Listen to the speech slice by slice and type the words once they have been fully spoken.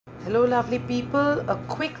Hello lovely people, a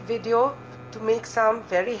quick video to make some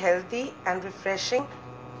very healthy and refreshing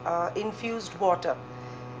infused water.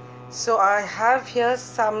 So I have here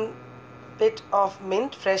some bit of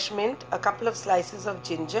mint, fresh mint, a couple of slices of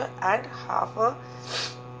ginger and half a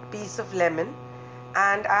piece of lemon,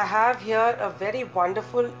 and I have here a very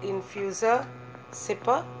wonderful infuser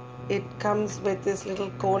sipper. It comes with this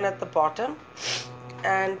little cone at the bottom,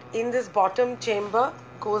 and in this bottom chamber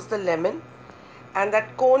goes the lemon, and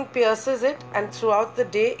that cone pierces it, and throughout the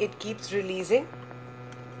day it keeps releasing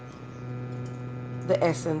the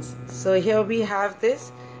essence. So here we have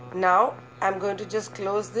this. Now I'm going to just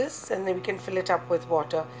close this and then we can fill it up with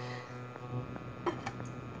water.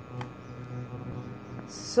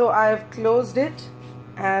 So I've closed it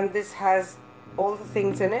and this has all the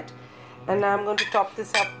things in it, and now I'm going to top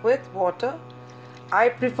this up with water. I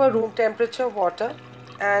prefer room temperature water,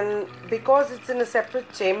 and because it's in a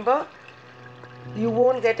separate chamber, you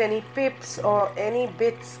won't get any pips or any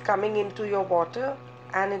bits coming into your water,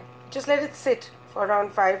 and just let it sit for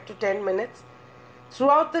around 5 to 10 minutes.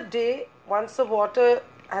 Throughout the day, once the water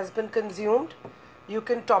has been consumed, you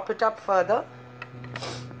can top it up further.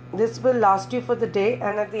 This will last you for the day,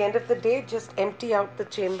 and at the end of the day, just empty out the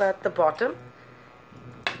chamber at the bottom.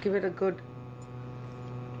 Give it a good...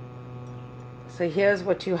 So here's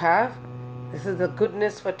what you have. This is the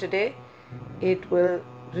goodness for today. It will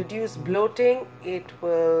reduce bloating, it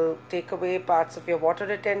will take away parts of your water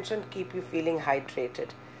retention, keep you feeling hydrated.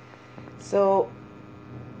 So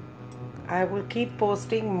I will keep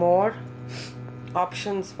posting more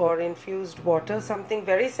options for infused water, something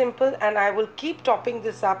very simple, and I will keep topping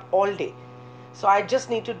this up all day. So I just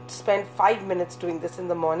need to spend 5 minutes doing this in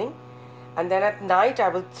the morning, and then at night I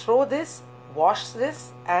will throw this, wash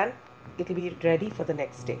this, and it will be ready for the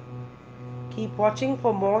next day. Keep watching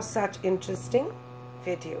for more such interesting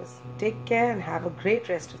videos. Take care and have a great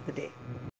rest of the day.